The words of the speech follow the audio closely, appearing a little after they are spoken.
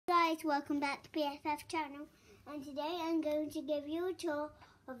welcome back to BFF channel, and today I'm going to give you a tour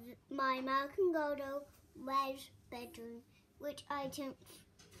of my American Goldo red bedroom, which I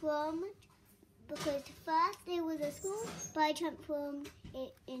transformed because first it was a school, but I transformed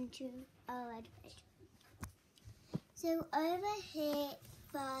it into a red bedroom. So over here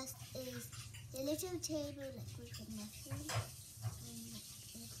first is the little table like with the mushrooms,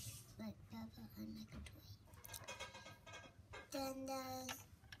 like feather and like a toy. Then there's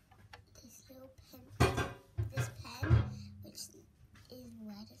this little pen, which is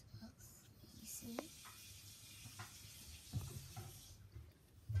red as well, you see.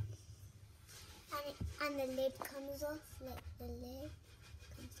 And the lid comes off, like the lid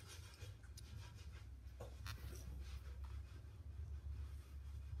comes off.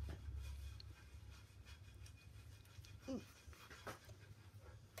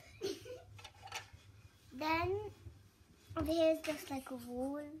 Then here's just like a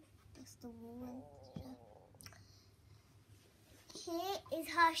wall, just the wall and stuff. Here is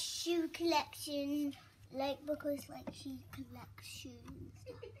her shoe collection, like because like she collects shoes,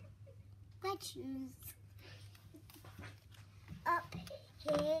 red shoes. Up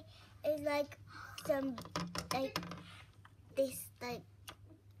here is like some like this like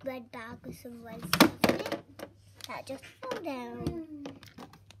red bag with some red stuff in it that just fell down.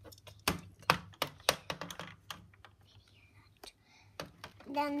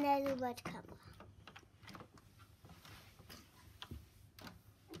 Then there's a red camera.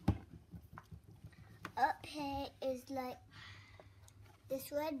 Up here is like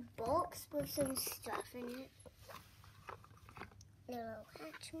this red box with some stuff in it. A little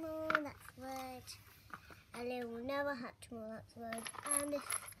Hatchimal, that's red. A little another Hatchimal, that's red. And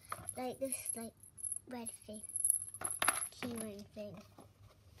this red thing, keyring thing.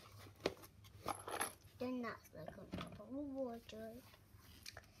 Then that's like on top of a wardrobe.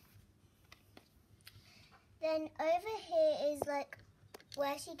 Then over here is like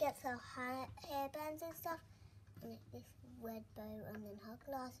where she gets her hairbands and stuff. And like this red bow and then her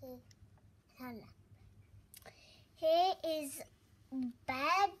glasses and her lamp. Here is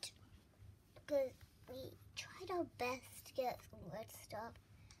bed because we tried our best to get some red stuff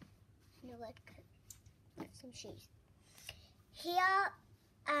and a red coat and some shoes. Here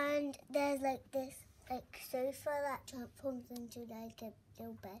and there's like this like sofa that transforms into like a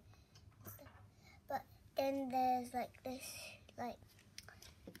little bed. But then there's like this like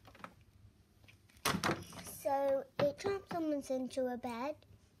so it transforms into a bed.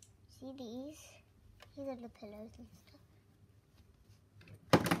 See these? These are the pillows and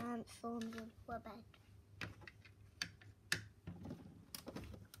stuff. Transformed into a bed.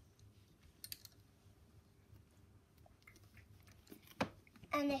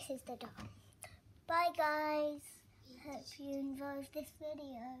 And this is the door. Bye guys. Hope you enjoyed this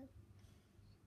video.